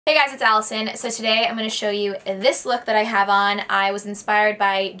Hey guys, it's Allison. So today I'm going to show you this look that I have on. I was inspired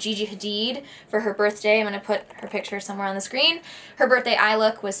by Gigi Hadid for her birthday. I'm going to put her picture somewhere on the screen. Her birthday eye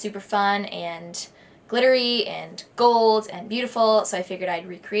look was super fun and glittery and gold and beautiful, so I figured I'd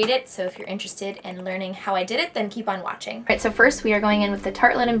recreate it. So if you're interested in learning how I did it, then keep on watching. Alright, so first we are going in with the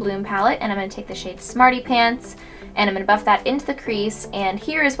Tarte and Bloom palette, and I'm going to take the shade Smarty Pants, and I'm going to buff that into the crease, and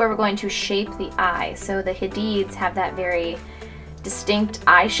here is where we're going to shape the eye. So the Hadids have that very distinct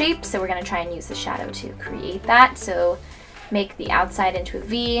eye shape, so we're going to try and use the shadow to create that. So make the outside into a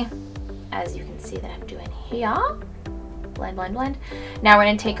V, as you can see that I'm doing here. Blend, blend, blend. Now we're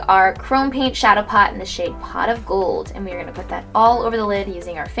going to take our chrome paint shadow pot in the shade Pot of Gold, and we're going to put that all over the lid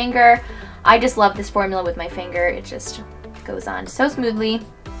using our finger. I just love this formula with my finger. It just goes on so smoothly.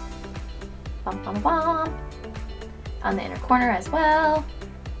 Bum, bum, bum. On the inner corner as well.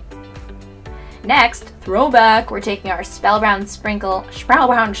 Next, throwback, we're taking our Spellbound Sprinkle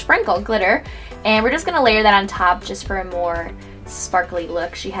glitter, and we're just going to layer that on top just for a more sparkly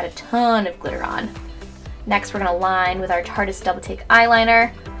look. She had a ton of glitter on. Next, we're going to line with our Tarte Double Take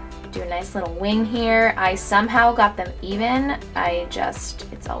eyeliner. Do a nice little wing here. I somehow got them even.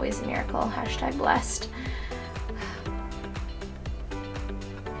 It's always a miracle. Hashtag blessed.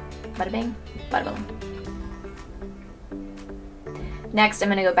 Bada bing, bada boom. Next, I'm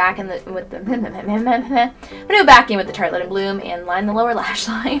going to go back in with the Tarte and Bloom and line the lower lash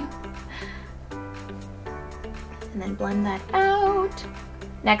line. And then blend that out.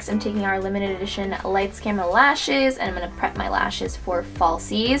 Next, I'm taking our limited edition Lights Camera lashes, and I'm going to prep my lashes for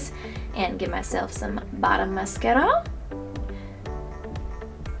falsies and give myself some bottom mascara.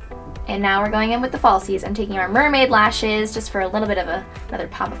 And now we're going in with the falsies. I'm taking our mermaid lashes just for a little bit of another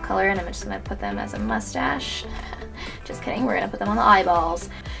pop of color, and I'm just going to put them as a mustache. Just kidding, we're going to put them on the eyeballs.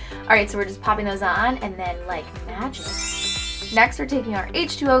 Alright, so we're just popping those on, and then like magic. Next, we're taking our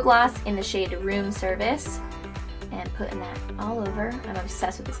H2O gloss in the shade Room Service and putting that all over. I'm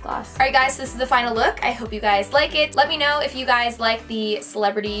obsessed with this gloss. Alright guys, so this is the final look. I hope you guys like it. Let me know if you guys like the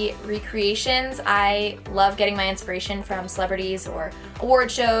celebrity recreations. I love getting my inspiration from celebrities or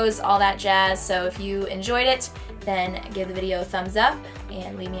award shows, all that jazz. So if you enjoyed it, then give the video a thumbs up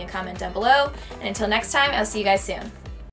and leave me a comment down below. And until next time, I'll see you guys soon.